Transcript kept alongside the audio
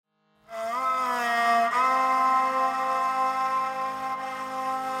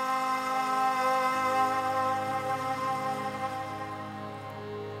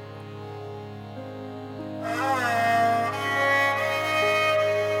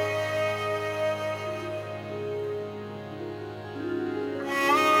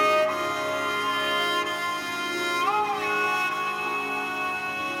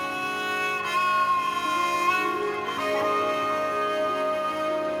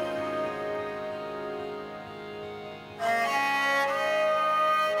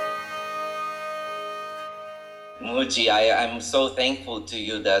Muji, I'm so thankful to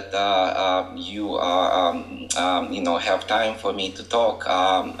you that you have time for me to talk.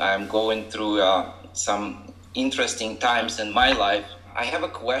 I'm going through some interesting times in my life. I have a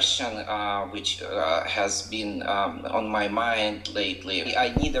question which has been on my mind lately.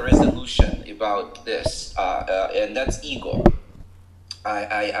 I need a resolution about this, and that's ego.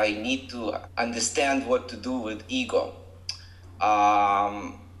 I need to understand what to do with ego.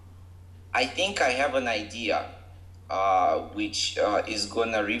 I think I have an idea which is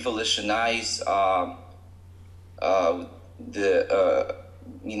going to revolutionize the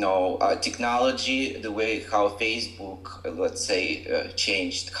technology, the way how Facebook, let's say,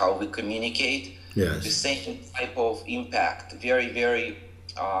 changed how we communicate. Yes. The same type of impact. Very, very.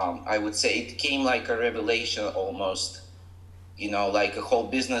 I would say it came like a revelation almost. Like a whole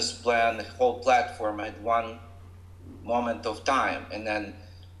business plan, a whole platform at one moment of time, and then.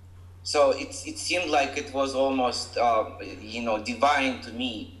 So it seemed like it was almost, divine to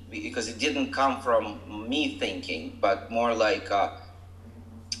me, because it didn't come from me thinking, but more like I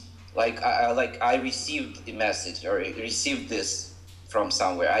received the message or received this from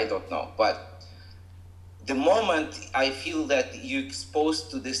somewhere. I don't know, but the moment I feel that you're exposed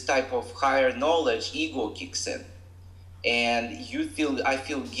to this type of higher knowledge, ego kicks in, and I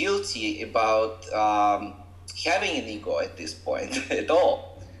feel guilty about having an ego at this point at all.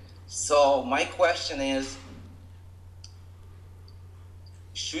 So my question is,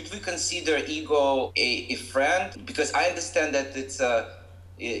 should we consider ego a friend? Because I understand that it's a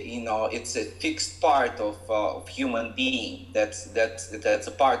fixed part of human being. That's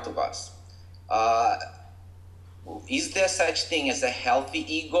a part of us. Is there such thing as a healthy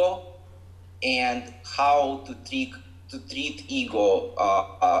ego, and how to treat ego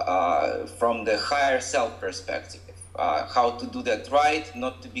from the higher self perspective? How to do that right,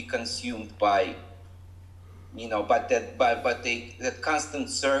 not to be consumed by, that constant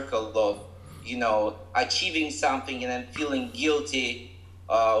circle of, achieving something and then feeling guilty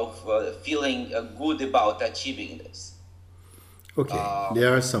of feeling good about achieving this. Okay,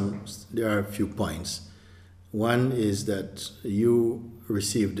 there are a few points. One is that you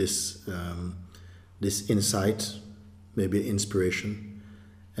received this insight, maybe inspiration,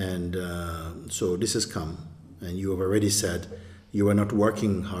 and so this has come, and you have already said you were not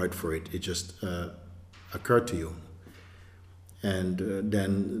working hard for it. It just occurred to you, and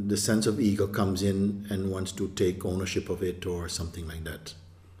then the sense of ego comes in and wants to take ownership of it or something like that.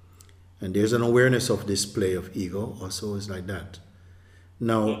 And there's an awareness of this play of ego also is like that.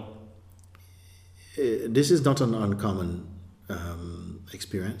 Now, this is not an uncommon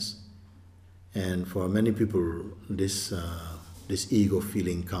experience, and for many people, this ego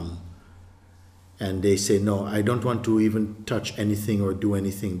feeling come, and they say, "No, I don't want to even touch anything or do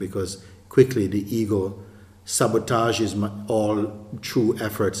anything," because quickly the ego sabotages all true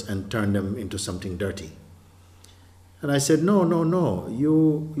efforts and turn them into something dirty. And I said, no,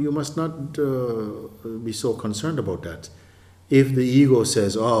 you must not be so concerned about that. If the ego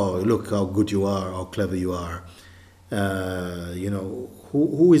says, "Oh, look how good you are, how clever you are,"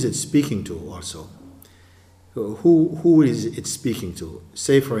 who is it speaking to also? Who is it speaking to?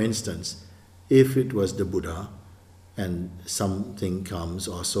 Say, for instance, if it was the Buddha, and something comes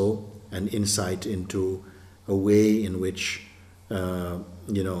also, an insight into a way in which,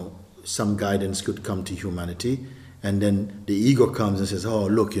 some guidance could come to humanity, and then the ego comes and says, "Oh,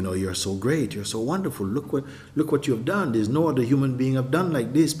 look, you're so great, you're so wonderful. Look what you have done. There's no other human being have done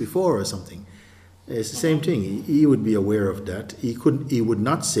like this before," or something. It's the same thing. He would be aware of that. He would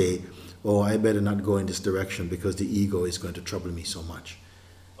not say, "Oh, I better not go in this direction because the ego is going to trouble me so much."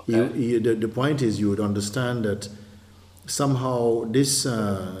 Okay. The point is, you would understand that somehow this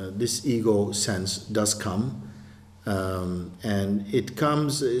ego sense does come, and it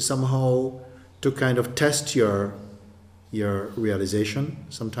comes somehow to kind of test your realization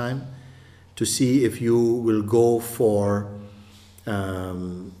sometime, to see if you will go for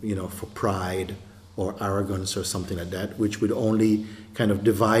for pride or arrogance or something like that, which would only kind of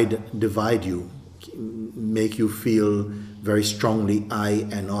divide you, make you feel very strongly I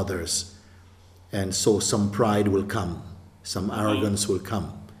and others, and so some pride will come, some arrogance will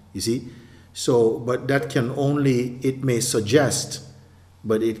come, you see. So but that can only, it may suggest,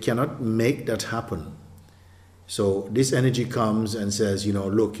 but it cannot make that happen. So this energy comes and says,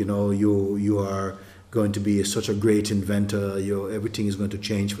 "Look, you are going to be such a great inventor. Everything is going to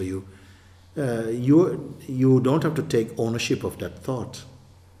change for you." You don't have to take ownership of that thought.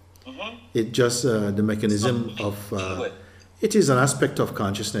 It just the mechanism of it is an aspect of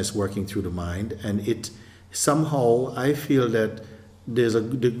consciousness working through the mind, and it somehow, I feel that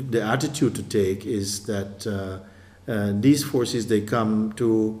the attitude to take is that these forces, they come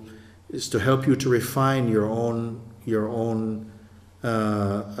to is to help you to refine your own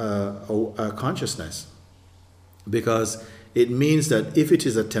consciousness, because it means that if it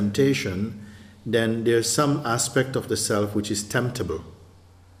is a temptation, then there's some aspect of the self which is temptable,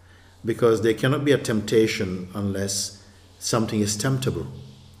 because there cannot be a temptation unless something is temptable.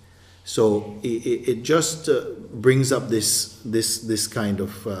 So it just brings up this kind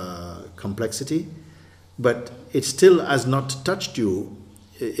of complexity, but it still has not touched you.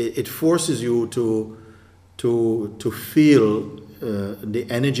 It forces you to feel the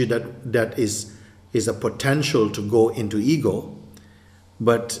energy that is a potential to go into ego,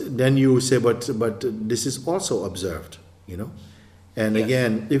 but then you say, but this is also observed, you know. And Yes.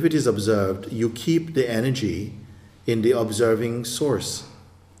 again, if it is observed, you keep the energy in the observing source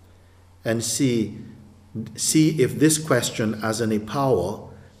and see if this question has any power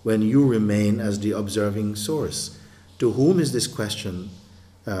when you remain as the observing source. To whom is this question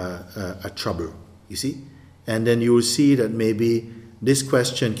a trouble, you see? And then you will see that maybe this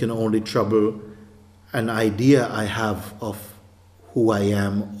question can only trouble an idea I have of who I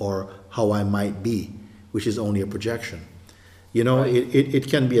am or how I might be, which is only a projection. You know, Right. it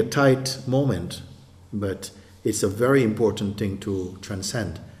can be a tight moment, but it's a very important thing to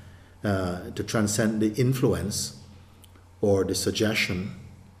transcend the influence or the suggestion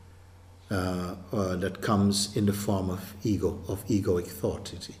that comes in the form of egoic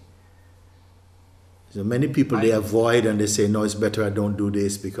thought, you see. So many people, they avoid and they say, no, it's better I don't do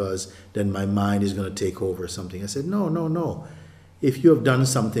this because then my mind is going to take over something. I said, no. If you have done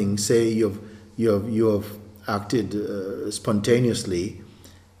something, say you have acted spontaneously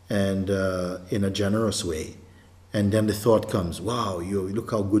and in a generous way, and then the thought comes, wow, you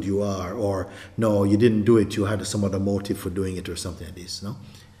look how good you are, or no, you didn't do it, you had some other motive for doing it or something like this, no?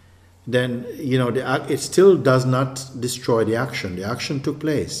 Then, you know, it still does not destroy the action. The action took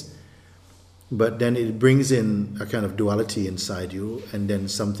place. But then it brings in a kind of duality inside you, and then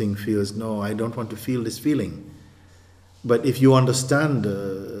something feels, no, I don't want to feel this feeling. But if you understand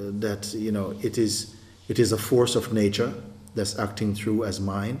that, you know, it is a force of nature that's acting through as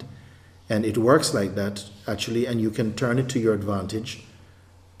mind, and it works like that, actually, and you can turn it to your advantage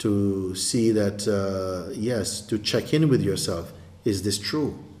to see that, yes, to check in with yourself, is this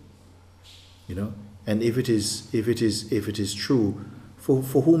true? You know, and if it is true, for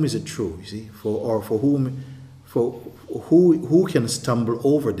whom is it true? You see, for who can stumble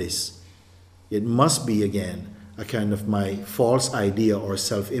over this? It must be again a kind of my false idea or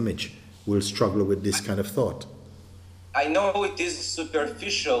self-image will struggle with this kind of thought. I know it is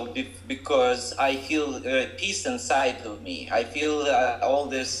superficial because I feel peace inside of me. I feel all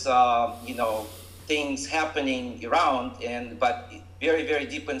this, things happening around, but very, very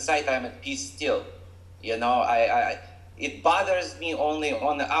deep inside, I'm at peace still. You know, it bothers me only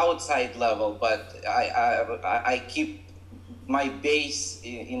on the outside level, but I keep my base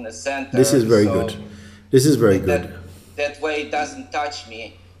in the center. This is very good. This is very good. That way it doesn't touch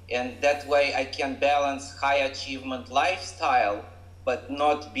me. And that way I can balance high achievement lifestyle, but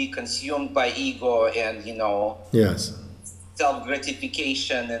not be consumed by ego and, Yes.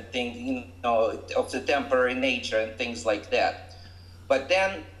 self-gratification and things, of the temporary nature and things like that. But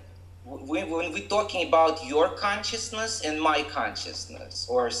then when we're talking about your consciousness and my consciousness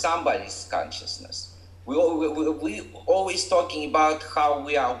or somebody's consciousness, we always talking about how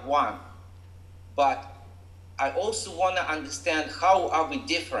we are one. But I also want to understand how are we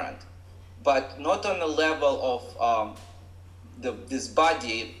different, but not on the level of this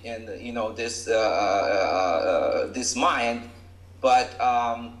body and this mind, but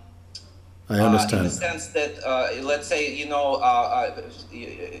I understand. in the sense that let's say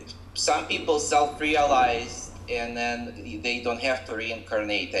some people self-realize and then they don't have to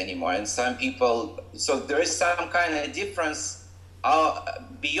reincarnate anymore, and some people, so there is some kind of difference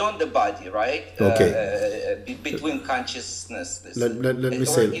beyond the body, right? Okay. Between consciousness. Let me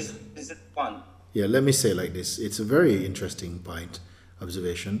say. Is it one? Yeah, let me say like this. It's a very interesting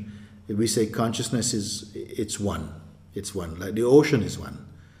observation. If we say consciousness it's one. It's one. Like the ocean is one.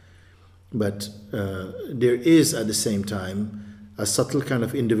 But there is at the same time a subtle kind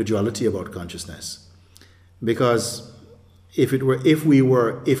of individuality about consciousness. Because if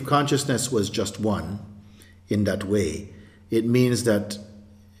consciousness was just one in that way, it means that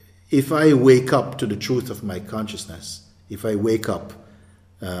if I wake up to the truth of my consciousness, if I wake up,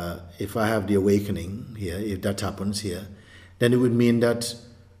 if I have the awakening here, if that happens here, then it would mean that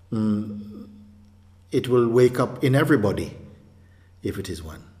it will wake up in everybody if it is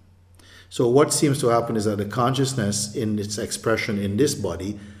one. So what seems to happen is that the consciousness in its expression in this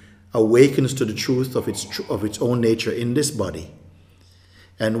body awakens to the truth of its own nature in this body.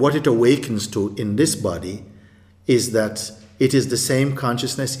 And what it awakens to in this body is that it is the same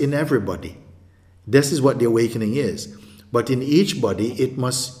consciousness in everybody. This is what the awakening is. But in each body, it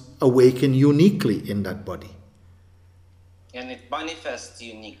must awaken uniquely in that body. And it manifests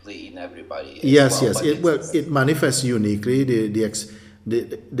uniquely in everybody. Yes, well, yes. It manifests uniquely.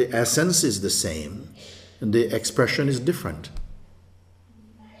 The essence is the same. And the expression is different.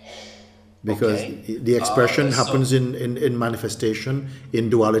 Because the expression happens in manifestation, in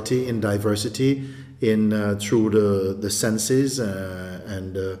duality, in diversity, through the senses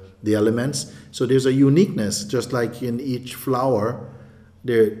and the elements. So there's a uniqueness, just like in each flower,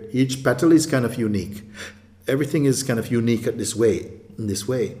 each petal is kind of unique. Everything is kind of unique in this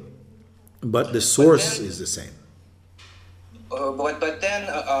way. But the source is the same. But then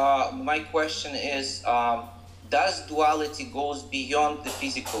my question is, does duality goes beyond the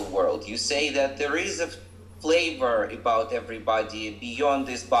physical world? You say that there is a flavor about everybody beyond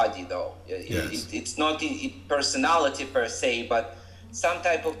this body, though. Yes. It's not personality per se, but some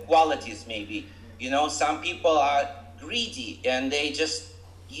type of qualities maybe. Some people are greedy and they just,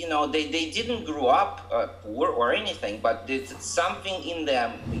 they didn't grow up poor or anything, but there's something in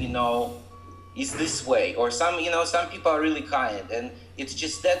them, is this way. Or some people are really kind and it's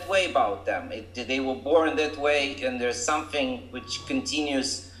just that way about them. They were born that way, and there's something which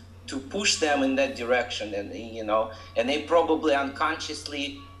continues to push them in that direction, and and they probably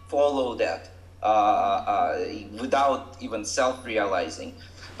unconsciously follow that without even self-realizing.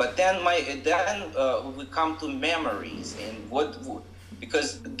 But then we come to memories, and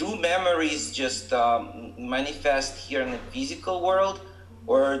because do memories just manifest here in the physical world,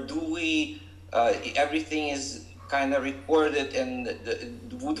 or do we everything is kind of recorded, and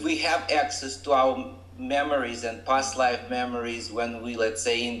would we have access to our memories and past life memories when we, let's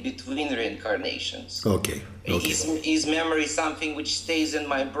say, in between reincarnations? Okay. Is memory something which stays in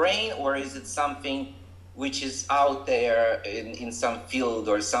my brain, or is it something which is out there in some field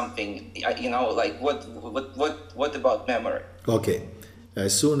or something? Like what about memory? Okay.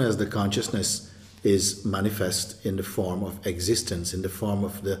 As soon as the consciousness is manifest in the form of existence, in the form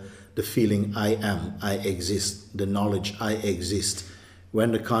of the feeling I am, I exist, the knowledge I exist.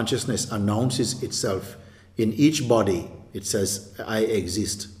 When the consciousness announces itself in each body, it says I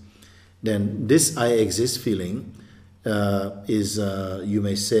exist. Then this I exist feeling is, you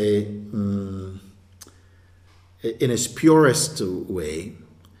may say, in its purest way,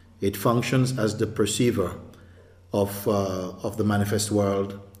 it functions as the perceiver of the manifest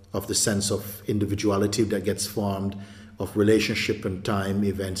world, of the sense of individuality that gets formed, of relationship and time,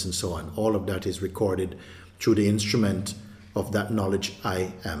 events, and so on. All of that is recorded through the instrument of that knowledge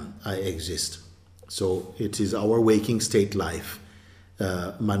I am, I exist. So it is our waking state life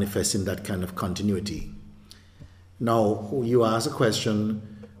manifests in that kind of continuity. Now, you ask a question,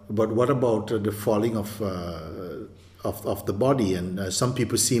 but what about the falling of the body? And some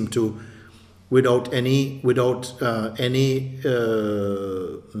people seem to, without any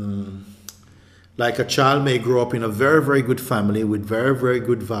like a child may grow up in a very, very good family with very, very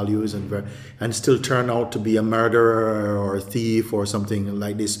good values and still turn out to be a murderer or a thief or something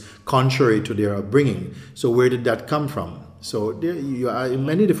like this, contrary to their upbringing. So where did that come from? So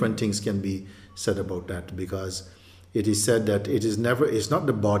many different things can be said about that, because it is said that it's not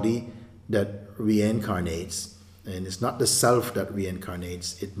the body that reincarnates, and it's not the self that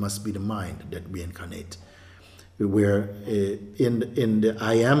reincarnates. It must be the mind that reincarnates. Where in the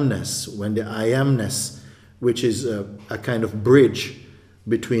I amness, when the I amness, which is a kind of bridge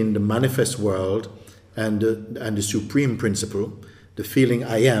between the manifest world and the supreme principle, the feeling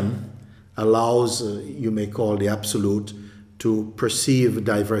I am allows, you may call the absolute, to perceive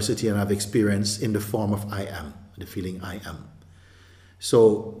diversity and have experience in the form of I am, the feeling I am.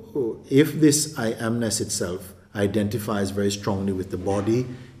 So if this I amness itself identifies very strongly with the body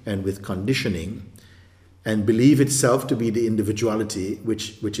and with conditioning, and believe itself to be the individuality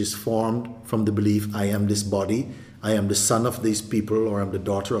which is formed from the belief I am this body, I am the son of these people, or I'm the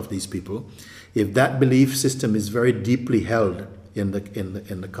daughter of these people. If that belief system is very deeply held in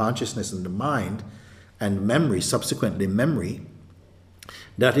the consciousness and the mind, and memory, subsequently memory,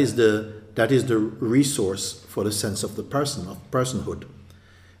 that is the resource for the sense of the person, of personhood.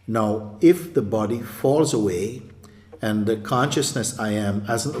 Now, if the body falls away, and the consciousness I am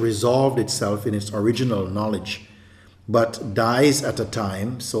hasn't resolved itself in its original knowledge, but dies at a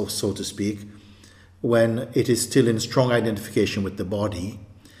time, so to speak, when it is still in strong identification with the body,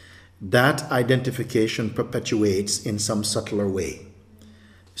 that identification perpetuates in some subtler way.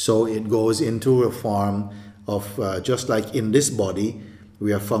 So it goes into a form of, just like in this body,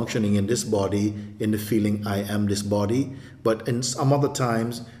 We are functioning in this body, in the feeling I am this body. But in some other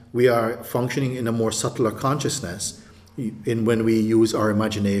times, we are functioning in a more subtler consciousness, in when we use our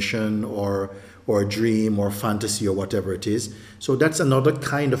imagination or a dream or fantasy or whatever it is. So that's another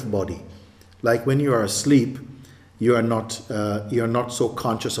kind of body. Like when you are asleep, you're not so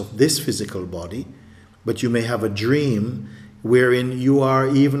conscious of this physical body, but you may have a dream wherein you are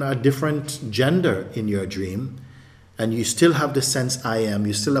even a different gender in your dream, and you still have the sense I am,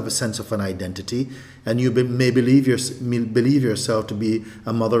 you still have a sense of an identity, and you may believe yourself to be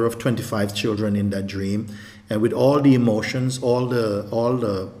a mother of 25 children in that dream, and with all the emotions, all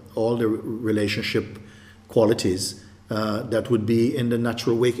the relationship qualities that would be in the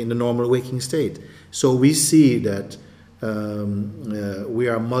normal waking state. So we see that we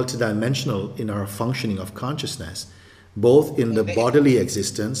are multidimensional in our functioning of consciousness, both in the bodily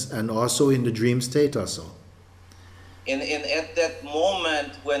existence and also in the dream state also. And at that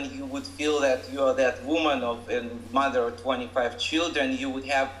moment when you would feel that you are that woman and mother of 25 children, you would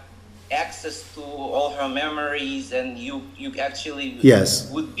have access to all her memories, and you actually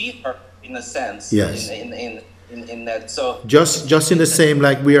would be her in a sense. Yes. In that. So just in the same,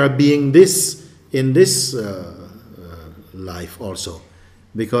 like we are being this in this life also.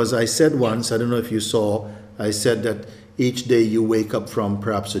 Because I said once, I don't know if you saw, I said that each day you wake up from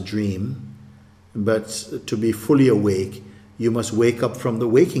perhaps a dream, but to be fully awake, you must wake up from the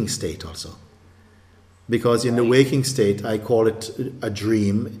waking state also. Because in the waking state, I call it a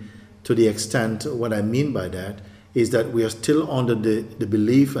dream, to the extent, what I mean by that is that we are still under the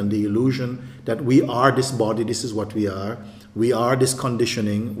belief and the illusion that we are this body, this is what we are this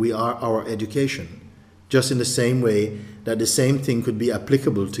conditioning, we are our education. Just in the same way that the same thing could be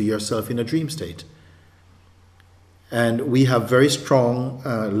applicable to yourself in a dream state. And we have very strong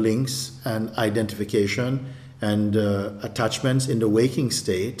links and identification and attachments in the waking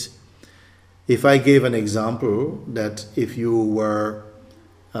state. If I gave an example that if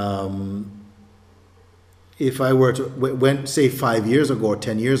I were to, say 5 years ago or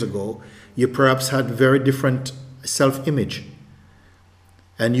 10 years ago, you perhaps had very different self-image.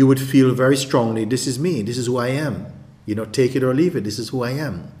 And you would feel very strongly, this is me, this is who I am. Take it or leave it, this is who I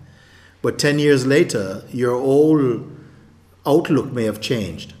am. But 10 years later, your whole outlook may have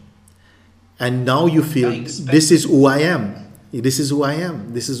changed. And now you feel, this is who I am. This is who I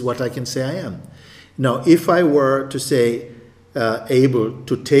am. This is what I can say I am. Now, if I were to say, able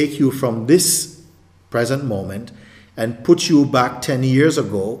to take you from this present moment and put you back 10 years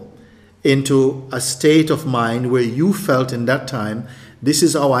ago into a state of mind where you felt in that time, this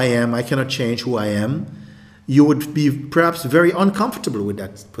is how I am, I cannot change who I am, you would be perhaps very uncomfortable with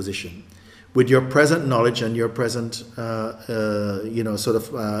that position, with your present knowledge and your present,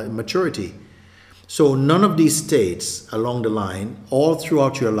 maturity. So none of these states along the line, all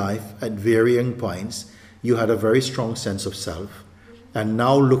throughout your life at varying points, you had a very strong sense of self. And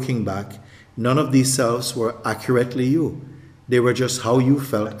now looking back, none of these selves were accurately you. They were just how you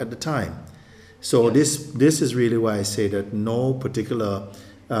felt at the time. So this is really why I say that no particular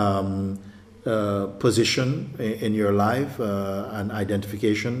position in your life and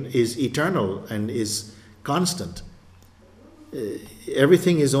identification is eternal and is constant.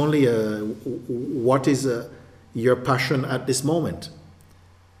 Everything is only what is your passion at this moment.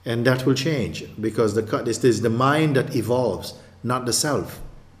 And that will change because this is the mind that evolves, not the self.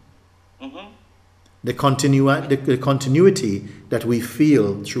 Mm-hmm. The continuity that we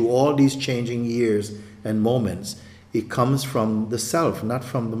feel through all these changing years and moments, it comes from the self, not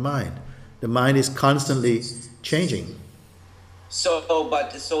from the mind. The mind is constantly changing. So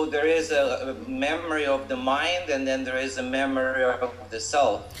there is a memory of the mind, and then there is a memory of the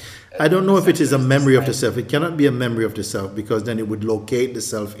self. I don't know if it is a memory of the self. It cannot be a memory of the self because then it would locate the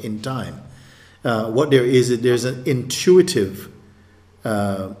self in time. What there is, there's an intuitive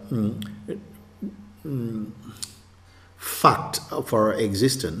fact of our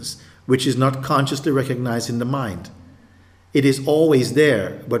existence, which is not consciously recognized in the mind. It is always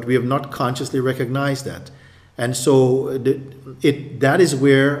there, but we have not consciously recognized that. And so that is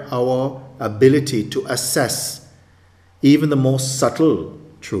where our ability to assess even the most subtle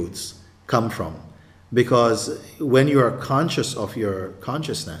truths come from. Because when you are conscious of your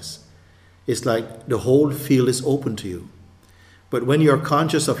consciousness, it's like the whole field is open to you. But when you're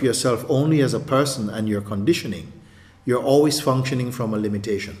conscious of yourself only as a person and your conditioning, you're always functioning from a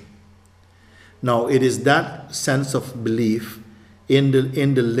limitation. Now, it is that sense of belief in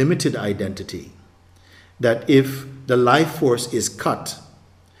the limited identity that if the life force is cut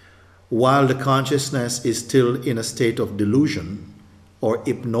while the consciousness is still in a state of delusion or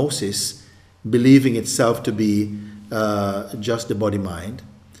hypnosis, believing itself to be just the body mind,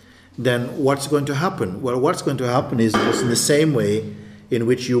 then what's going to happen? Well, what's going to happen is just in the same way in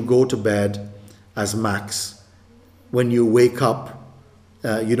which you go to bed as Max. When you wake up,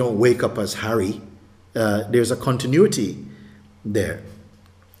 you don't wake up as Harry. There's a continuity there.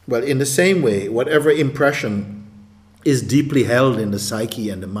 Well, in the same way, whatever impression is deeply held in the psyche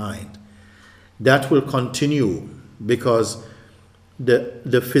and the mind, that will continue, because the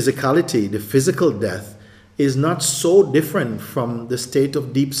physicality, the physical death, is not so different from the state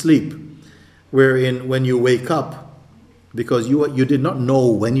of deep sleep, wherein when you wake up, because you did not know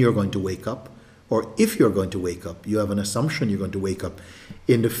when you're going to wake up, or if you're going to wake up, you have an assumption you're going to wake up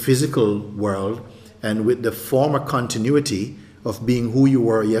in the physical world, and with the former continuity of being who you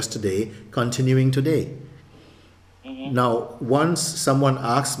were yesterday, continuing today. Now, once someone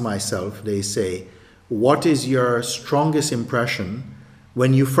asks myself, they say, what is your strongest impression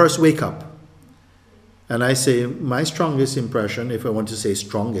when you first wake up? And I say, my strongest impression, if I want to say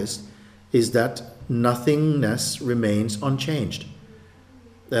strongest, is that nothingness remains unchanged.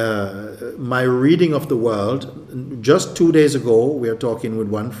 My reading of the world, just 2 days ago, we are talking with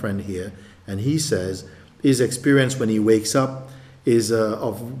one friend here, and he says his experience when he wakes up is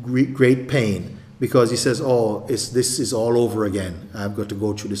of great pain, because he says, oh, this is all over again. I've got to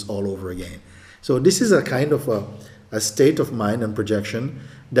go through this all over again. So this is a kind of a state of mind and projection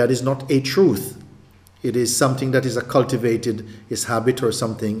that is not a truth. It is something that is a cultivated habit or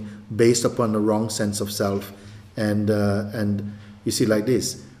something based upon the wrong sense of self. And you see, like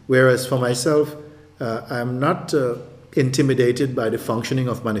this. Whereas for myself, I'm not intimidated by the functioning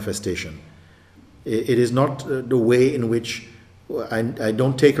of manifestation. It is not the way in which I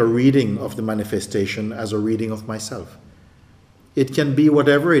don't take a reading of the manifestation as a reading of myself. It can be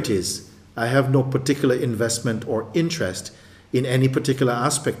whatever it is. I have no particular investment or interest in any particular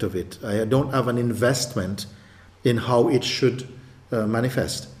aspect of it. I don't have an investment in how it should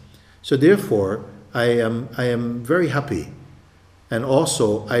manifest. So therefore, I am very happy. And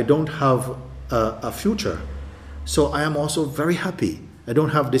also, I don't have a future. So I am also very happy. I don't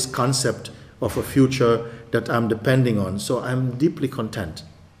have this concept of a future that I'm depending on. So I'm deeply content.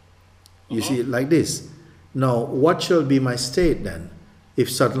 You see, like this. Now, what shall be my state then? If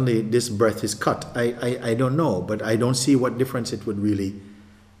suddenly this breath is cut, I don't know, but I don't see what difference it would really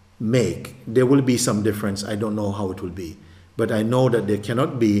make. There will be some difference. I don't know how it will be. But I know that there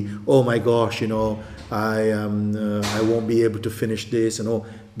cannot be, oh my gosh, I won't be able to finish this,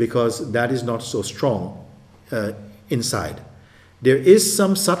 because that is not so strong inside. There is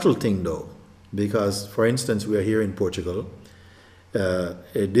some subtle thing though, because for instance, we are here in Portugal.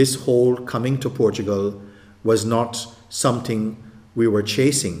 This whole coming to Portugal was not something we were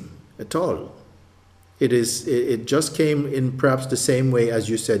chasing at all. It just came in perhaps the same way as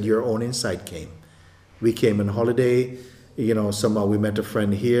you said your own insight came. We came on holiday, somehow we met a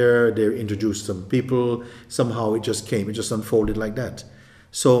friend here, they introduced some people, somehow it just came, it just unfolded like that.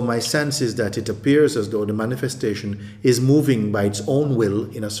 So my sense is that it appears as though the manifestation is moving by its own will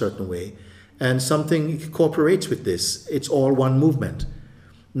in a certain way, and something cooperates with this. It's all one movement.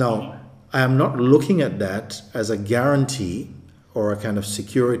 Now, I am not looking at that as a guarantee or a kind of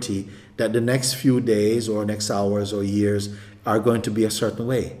security that the next few days or next hours or years are going to be a certain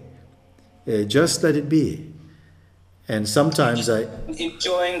way. Just let it be. And sometimes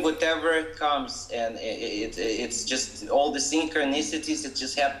enjoying whatever comes, and it's just all the synchronicities. It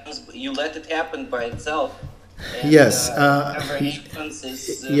just happens. You let it happen by itself. And, yes.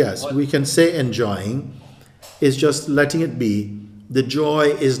 Yes, we can say enjoying is just letting it be. The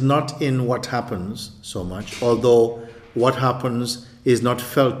joy is not in what happens so much, although what happens is not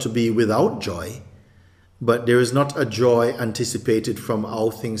felt to be without joy, but there is not a joy anticipated from how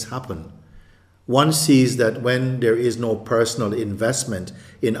things happen. One sees that when there is no personal investment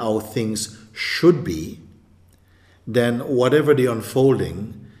in how things should be, then whatever the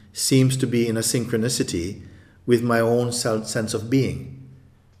unfolding seems to be in a synchronicity with my own sense of being,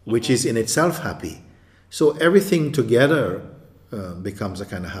 which is in itself happy. So everything together becomes a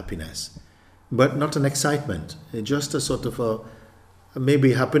kind of happiness, but not an excitement. It's just a sort of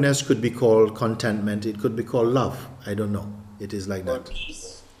maybe happiness could be called contentment. It could be called love. I don't know. It is like that.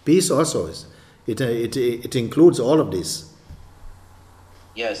 Peace. Peace also is. It includes all of this.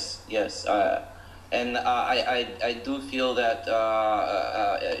 Yes. And I do feel that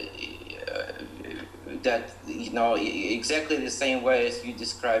that exactly the same way as you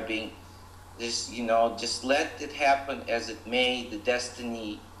describing this. Just let it happen as it may. The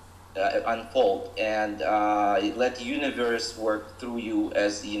destiny unfold, and let the universe work through you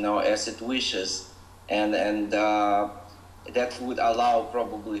as it wishes, and that would allow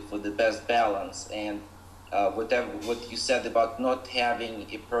probably for the best balance. And what you said about not having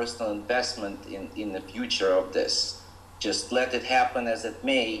a personal investment in the future of this. Just let it happen as it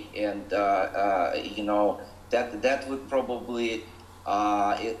may, and that would probably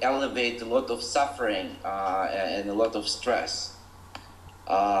elevate a lot of suffering and a lot of stress,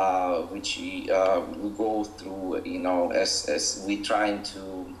 which we go through, as we trying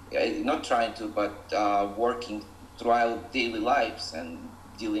to, not trying to, but working through our daily lives and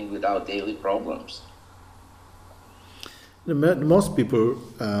dealing with our daily problems. Most people,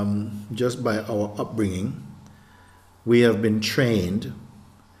 just by our upbringing, we have been trained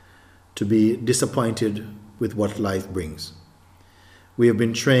to be disappointed with what life brings. We have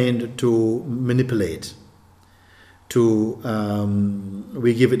been trained to manipulate,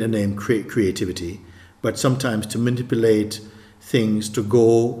 we give it a name, creativity, but sometimes to manipulate things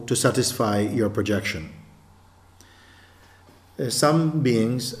to satisfy your projection. Some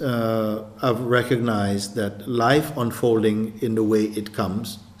beings have recognized that life unfolding in the way it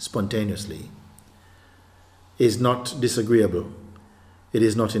comes, spontaneously, is not disagreeable. It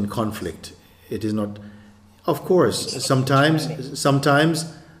is not in conflict. It is not... Of course, sometimes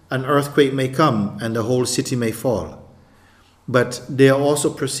an earthquake may come and the whole city may fall. But they are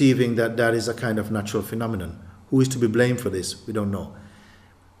also perceiving that that is a kind of natural phenomenon. Who is to be blamed for this? We don't know.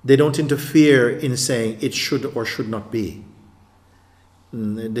 They don't interfere in saying it should or should not be.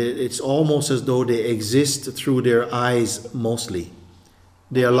 It's almost as though they exist through their eyes mostly.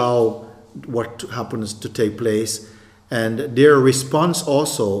 They allow what happens to take place, and their response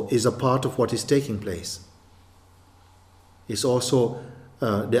also is a part of what is taking place. It's also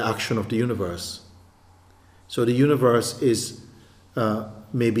the action of the universe. So the universe is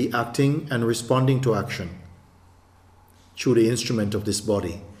maybe acting and responding to action through the instrument of this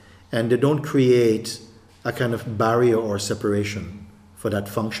body. And they don't create a kind of barrier or separation for that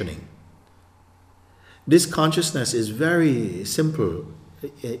functioning. This consciousness is very simple,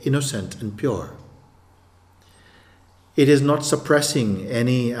 innocent, and pure. It is not suppressing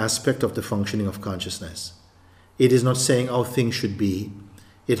any aspect of the functioning of consciousness. It is not saying how things should be.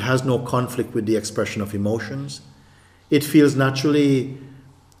 It has no conflict with the expression of emotions. It feels naturally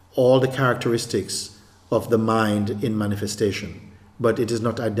all the characteristics of the mind in manifestation, but it is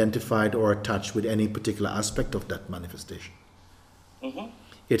not identified or attached with any particular aspect of that manifestation. Mm-hmm.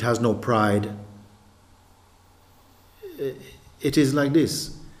 It has no pride. It is like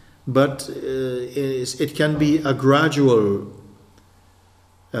this. But it can be a gradual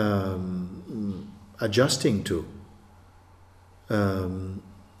adjusting to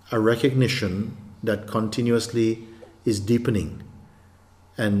a recognition that continuously is deepening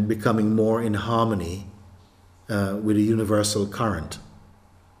and becoming more in harmony with a universal current.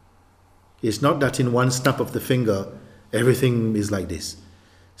 It's not that in one snap of the finger everything is like this.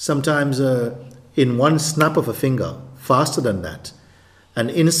 Sometimes in one snap of a finger, faster than that, an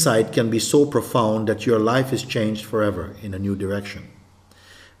insight can be so profound that your life is changed forever in a new direction.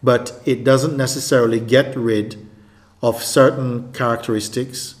 But it doesn't necessarily get rid of certain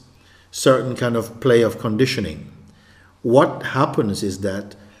characteristics, certain kind of play of conditioning. What happens is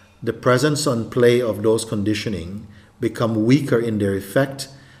that the presence and play of those conditioning become weaker in their effect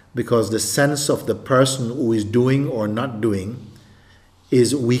because the sense of the person who is doing or not doing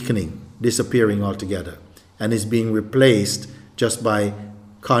is weakening, disappearing altogether, and is being replaced just by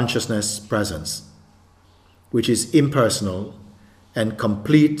consciousness presence, which is impersonal and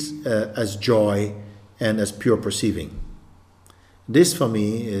complete as joy and as pure perceiving. This for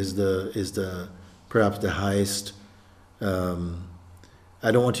me is perhaps the highest.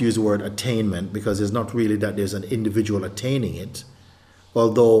 I don't want to use the word attainment because it's not really that there's an individual attaining it,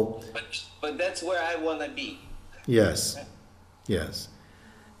 although. But that's where I want to be. Yes, yes.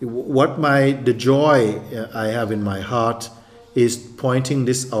 The joy I have in my heart is pointing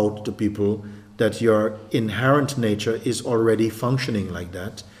this out to people that your inherent nature is already functioning like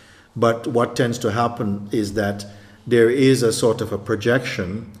that. But what tends to happen is that there is a sort of a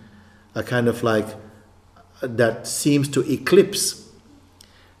projection, a kind of like that seems to eclipse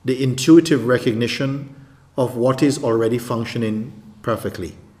the intuitive recognition of what is already functioning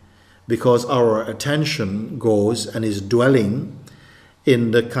perfectly. Because our attention goes and is dwelling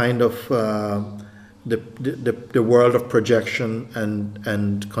in the kind of the world of projection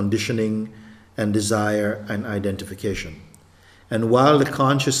and conditioning and desire and identification. And while the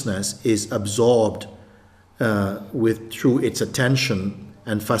consciousness is absorbed through its attention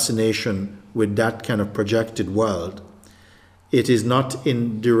and fascination with that kind of projected world, it is not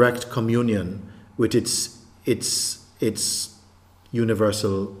in direct communion with its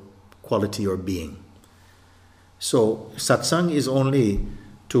universal quality or being. So satsang is only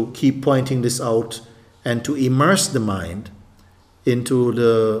to keep pointing this out and to immerse the mind into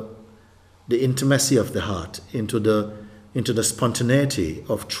the intimacy of the heart, into the spontaneity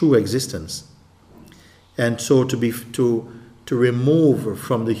of true existence, and so to remove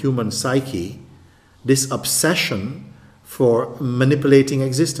from the human psyche this obsession for manipulating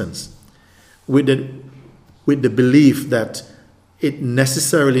existence with the belief that it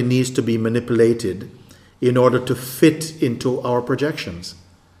necessarily needs to be manipulated in order to fit into our projections.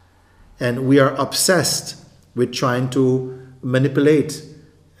 And we are obsessed with trying to manipulate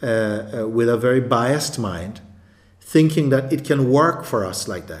with a very biased mind, thinking that it can work for us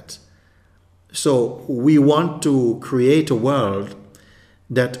like that. So we want to create a world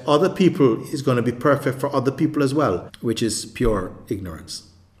that other people is going to be perfect for other people as well, which is pure ignorance.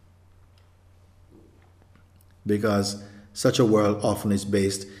 Because such a world often is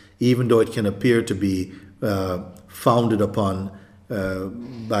based, even though it can appear to be founded upon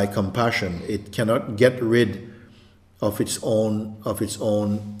by compassion, it cannot get rid of its own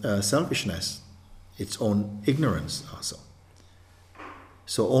selfishness, its own ignorance also.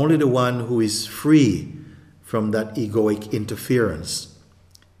 So only the one who is free from that egoic interference,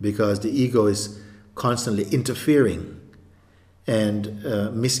 because the ego is constantly interfering and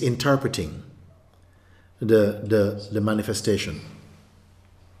misinterpreting the manifestation.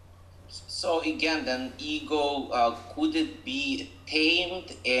 So again, then ego, could it be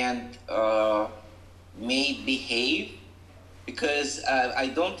tamed and made behave? Because I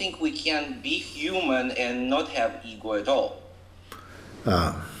don't think we can be human and not have ego at all.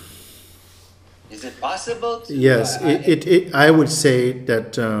 Is it possible to, yes, I would say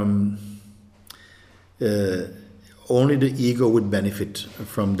that only the ego would benefit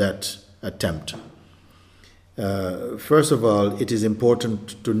from that attempt. First of all, it is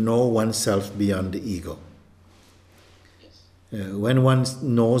important to know oneself beyond the ego. Yes. When one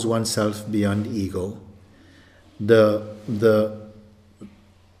knows oneself beyond ego, the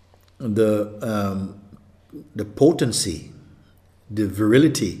potency, the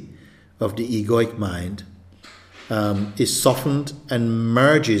virility of the egoic mind is softened and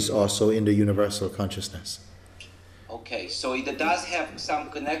merges also in the universal consciousness. Okay, so it does have some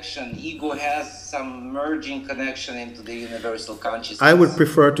connection. Ego has some merging connection into the universal consciousness. I would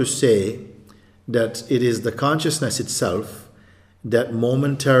prefer to say that it is the consciousness itself that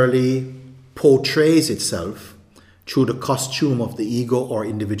momentarily portrays itself through the costume of the ego or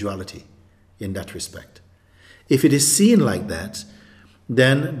individuality in that respect. If it is seen like that,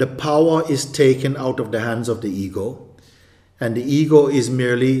 then the power is taken out of the hands of the ego, and the ego is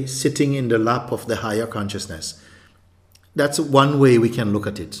merely sitting in the lap of the higher consciousness. That's one way we can look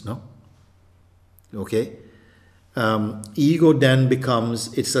at it, no? Okay? Ego then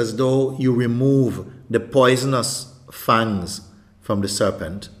becomes, it's as though you remove the poisonous fangs from the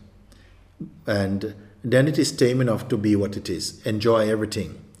serpent, and then it is tame enough to be what it is. Enjoy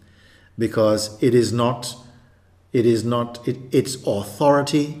everything. Because its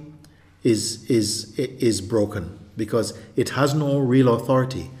authority is broken, because it has no real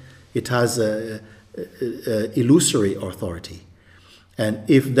authority. It has a illusory authority. And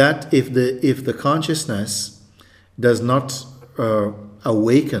if the consciousness does not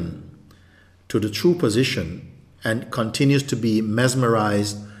awaken to the true position and continues to be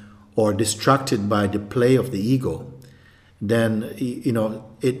mesmerized or distracted by the play of the ego, then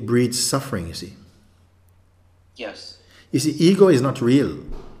it breeds suffering, you see. Yes. You see, ego is not real.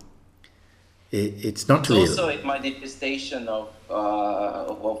 It's not real. It's also a manifestation of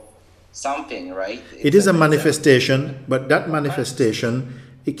something, right? It is a manifestation, but that manifestation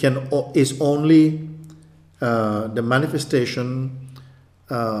is only the manifestation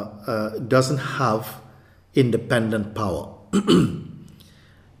doesn't have independent power.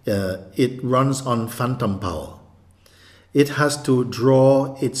 It runs on phantom power. It has to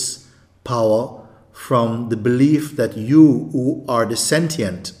draw its power from the belief that you who are the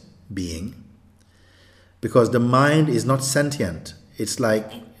sentient being, because the mind is not sentient. It's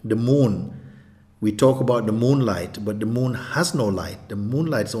like the moon. We talk about the moonlight, but the moon has no light. The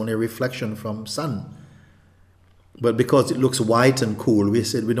moonlight is only a reflection from sun. But because it looks white and cool, we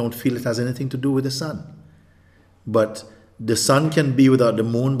said we don't feel it has anything to do with the sun. But the sun can be without the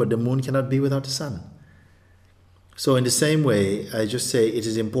moon, but the moon cannot be without the sun. So in the same way, I just say it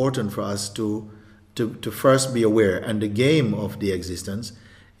is important for us to first be aware. And the game of the existence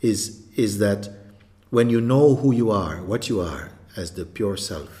is that when you know who you are, what you are as the pure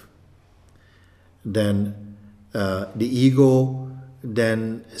self, then the ego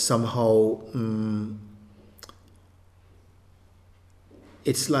then somehow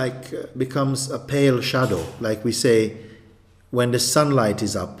it's like becomes a pale shadow. Like we say, when the sunlight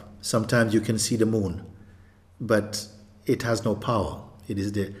is up, sometimes you can see the moon. but it has no power. It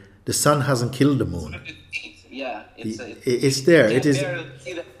is there. The sun hasn't killed the moon. Yeah, it's there. It is.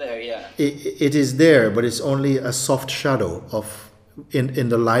 See that there, yeah. It is there, but it's only a soft shadow of in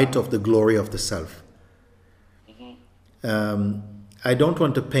the light of the glory of the self. I don't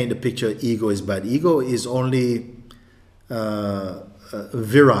want to paint the picture ego is bad. Ego is only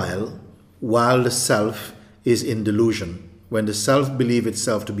virile while the self is in delusion. When the self believes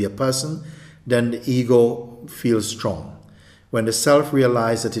itself to be a person, then the ego feels strong. When the self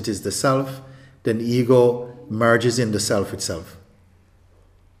realizes that it is the self, then ego merges in the self itself.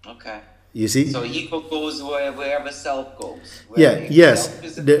 Okay. You see? So ego goes wherever self goes. Yes. Self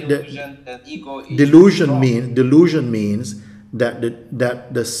is a delusion, then ego is delusion means that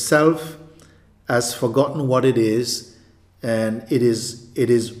the self has forgotten what it is, and it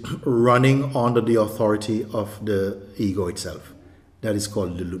is running under the authority of the ego itself. That is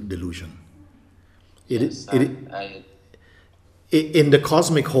called delusion. In the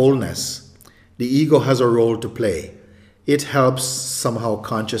cosmic wholeness, the ego has a role to play. It helps somehow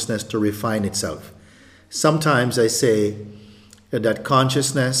consciousness to refine itself. Sometimes I say that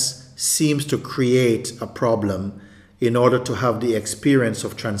consciousness seems to create a problem in order to have the experience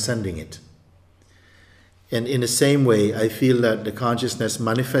of transcending it. And in the same way, I feel that the consciousness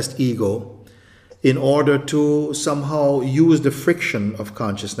manifests ego in order to somehow use the friction of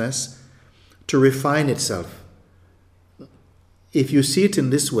consciousness to refine itself. If you see it in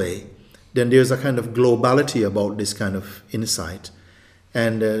this way, then there's a kind of globality about this kind of insight.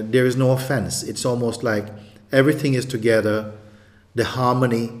 And there is no offense. It's almost like everything is together, the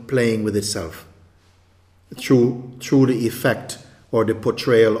harmony playing with itself through the effect or the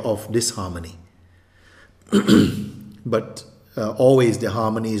portrayal of disharmony. But always the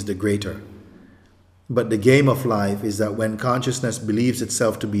harmony is the greater. But the game of life is that when consciousness believes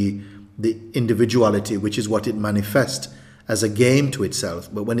itself to be the individuality, which is what it manifests as a game to itself,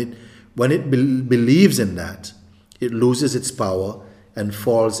 but when it believes in that, it loses its power and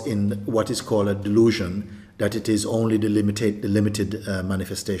falls in what is called a delusion, that it is only the limited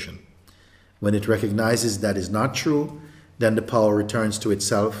manifestation. When it recognizes that is not true, then the power returns to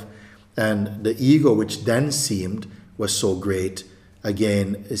itself, and the ego, which then seemed was so great,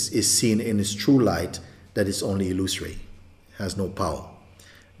 again is seen in its true light, that is only illusory, has no power.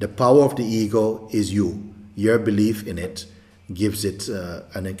 The power of the ego is you. Your belief in it gives it a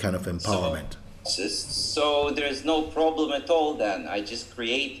kind of empowerment. So there's no problem at all then. I just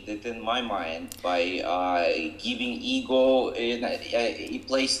created it in my mind by giving ego a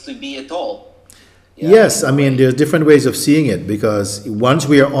place to be at all. Yeah. Yes, I mean, there's different ways of seeing it, because once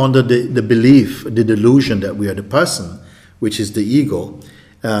we are under the belief, the delusion that we are the person, which is the ego,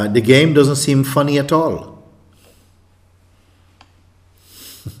 the game doesn't seem funny at all.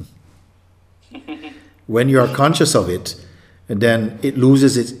 When you are conscious of it, then it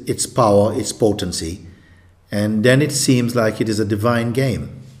loses its power, its potency, and then it seems like it is a divine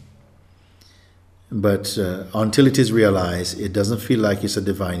game. But until it is realized, it doesn't feel like it's a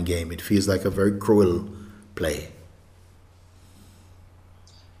divine game. It feels like a very cruel play.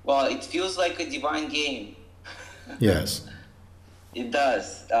 Well, it feels like a divine game. Yes. It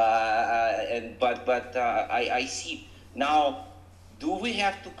does. But I see. Now, do we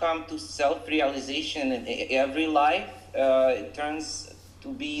have to come to self-realization in every life? It turns to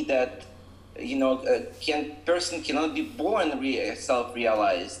be that, person cannot be born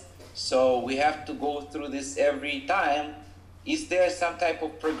self-realized. So we have to go through this every time. Is there some type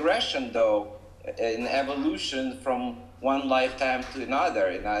of progression, though, in evolution from one lifetime to another?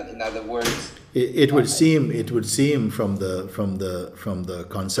 In other words, it would seem from the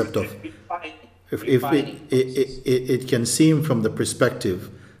concept of it can seem from the perspective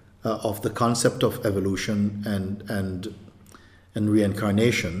of the concept of evolution and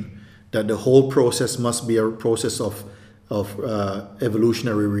reincarnation, that the whole process must be a process of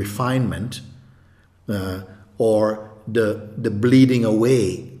evolutionary refinement, or the bleeding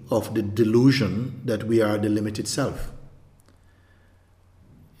away of the delusion that we are the limited self.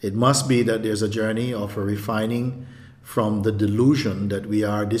 It must be that there's a journey of a refining from the delusion that we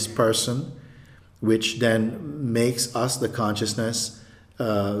are this person, which then makes us, the consciousness,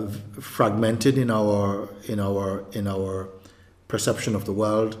 fragmented in our perception of the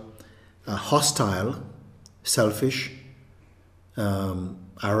world, hostile, selfish,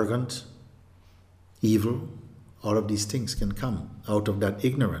 arrogant, evil. All of these things can come out of that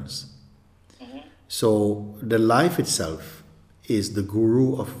ignorance. Mm-hmm. So the life itself is the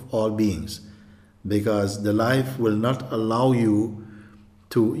guru of all beings, because the life will not allow you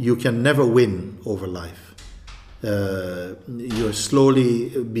can never win over life. You're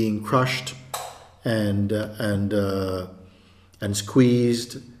slowly being crushed and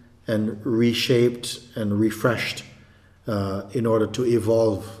squeezed and reshaped and refreshed in order to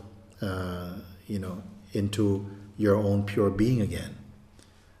evolve, into your own pure being again.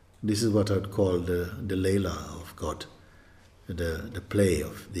 This is what I'd call the Leela of God, the play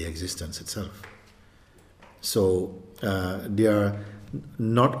of the existence itself. So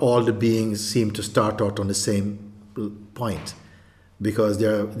not all the beings seem to start out on the same point, because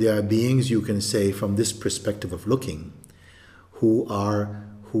there are beings, you can say, from this perspective of looking, who are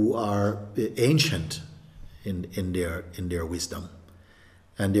ancient in their wisdom,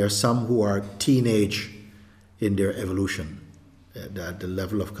 and there are some who are teenage in their evolution at the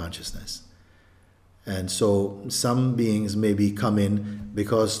level of consciousness. And so some beings maybe come in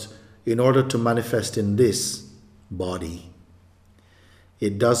because in order to manifest in this body,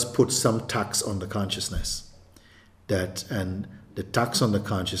 it does put some tax on the consciousness. And the tax on the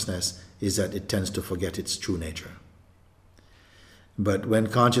consciousness is that it tends to forget its true nature. But when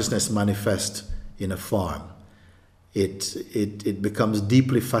consciousness manifests in a form, it becomes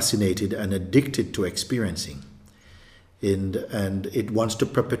deeply fascinated and addicted to experiencing. And it wants to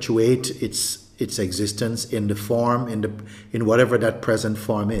perpetuate its existence in the form, in whatever that present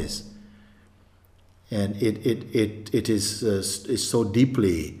form is. And it is so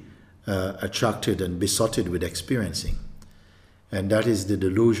deeply attracted and besotted with experiencing. And that is the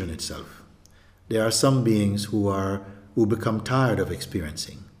delusion itself. There are some beings who become tired of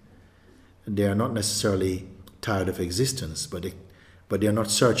experiencing. They are not necessarily tired of existence, but they are not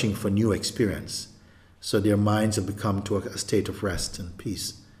searching for new experience. So their minds have become to a state of rest and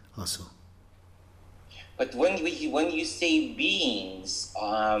peace also. But when you say beings,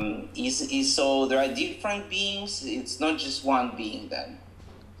 so there are different beings? It's not just one being then?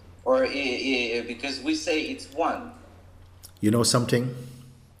 Or because we say it's one. You know something?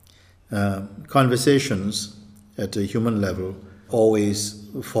 Conversations at a human level always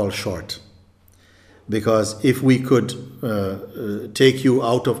fall short. Because if we could take you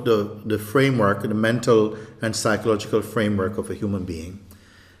out of the framework, the mental and psychological framework of a human being,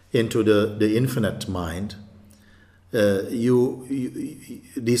 into the infinite mind,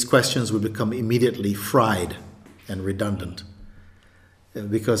 these questions will become immediately fried and redundant.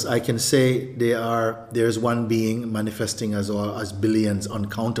 Because I can say there's one being manifesting as billions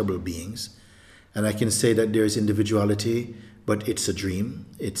uncountable beings, and I can say that there is individuality, but it's a dream,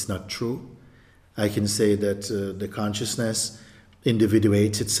 it's not true. I can say that the consciousness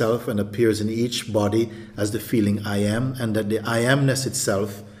individuates itself and appears in each body as the feeling I am, and that the I amness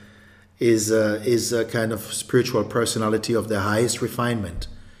itself is a kind of spiritual personality of the highest refinement,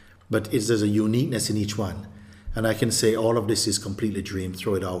 but there's a uniqueness in each one. And I can say all of this is completely dream,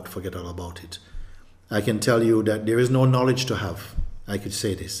 throw it out, forget all about it. I can tell you that there is no knowledge to have. I could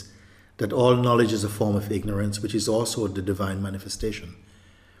say this, that all knowledge is a form of ignorance, which is also the divine manifestation.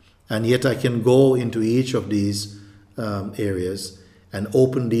 And yet I can go into each of these areas and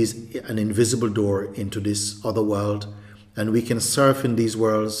open an invisible door into this other world, and we can surf in these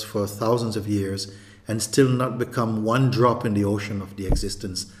worlds for thousands of years and still not become one drop in the ocean of the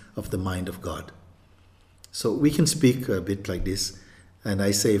existence of the mind of God. So we can speak a bit like this, and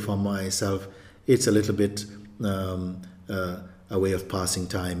I say for myself, it's a little bit a way of passing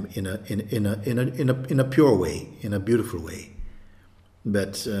time in a pure way, in a beautiful way.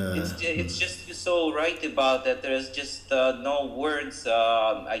 But it's just so right about that. There's just no words,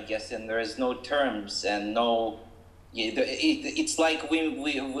 I guess, and there is no terms and no. It's like we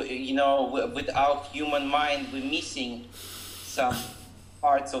with our human mind, we're missing some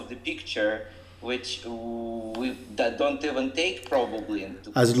parts of the picture which that don't even take probably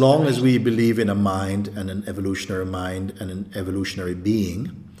into. As long as we believe in a mind and an evolutionary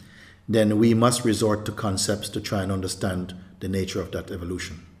being, then we must resort to concepts to try and understand the nature of that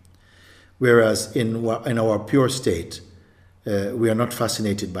evolution. Whereas in our pure state, we are not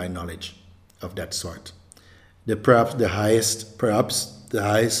fascinated by knowledge of that sort. Perhaps the highest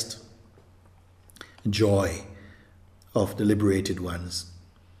joy of the liberated ones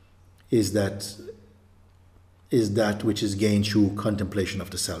is that which is gained through contemplation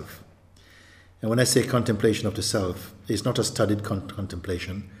of the self. And when I say contemplation of the self, it's not a studied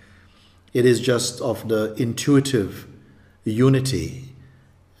contemplation. It is just of the intuitive unity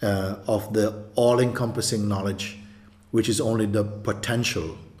of the all-encompassing knowledge, which is only the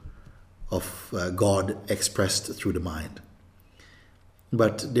potential of God expressed through the mind.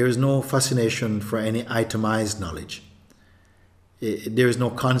 But there is no fascination for any itemized knowledge. There is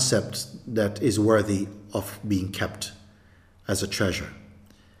no concept that is worthy of being kept as a treasure.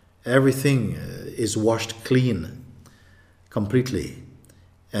 Everything is washed clean, completely,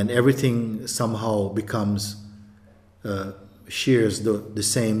 and everything somehow becomes shares the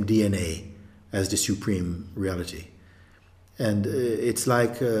same DNA as the supreme reality. And it's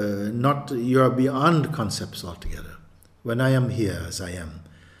like not you're beyond concepts altogether. When I am here as I am,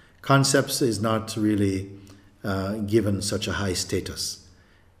 concepts is not really given such a high status.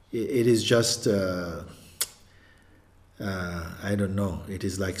 It is just I don't know. It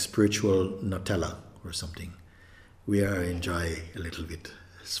is like spiritual Nutella or something. We are enjoy a little bit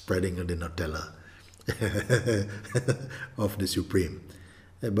spreading the Nutella of the Supreme,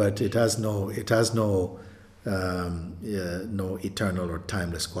 but it has no no eternal or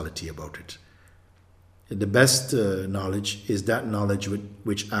timeless quality about it. The best knowledge is that knowledge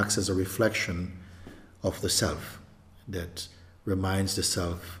which acts as a reflection of the self, that reminds the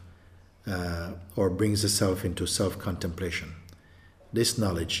self or brings the self into self-contemplation. This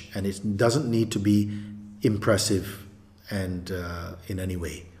knowledge, and it doesn't need to be impressive and in any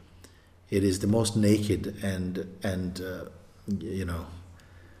way. It is the most naked and you know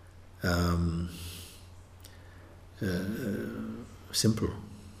simple.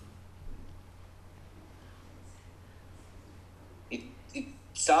 It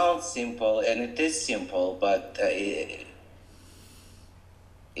sounds simple, and it is simple, but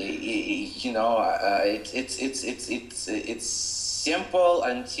you know, it's simple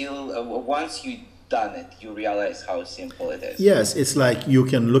until once you done it, you realize how simple it is. Yes, it's like you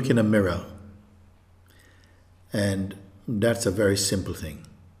can look in a mirror, and that's a very simple thing.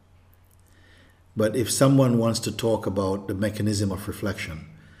 But if someone wants to talk about the mechanism of reflection,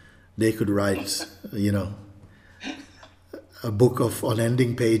 they could write, you know, a book of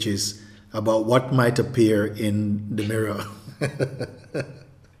unending pages about what might appear in the mirror.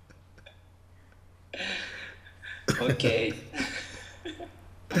 Okay.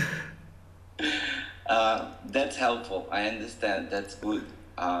 That's helpful. I understand. That's good.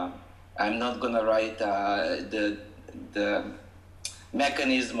 I'm not gonna write the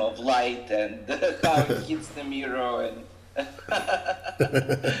mechanism of light and how it hits the mirror and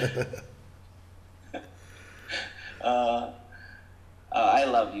I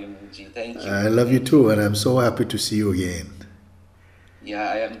love you, Mooji. Thank you. I love you too, and I'm so happy to see you again. Yeah,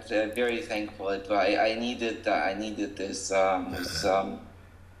 I am very thankful. I needed this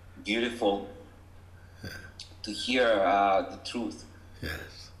beautiful to hear the truth.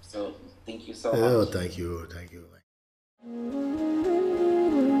 Yes. So thank you so much. Oh, thank you.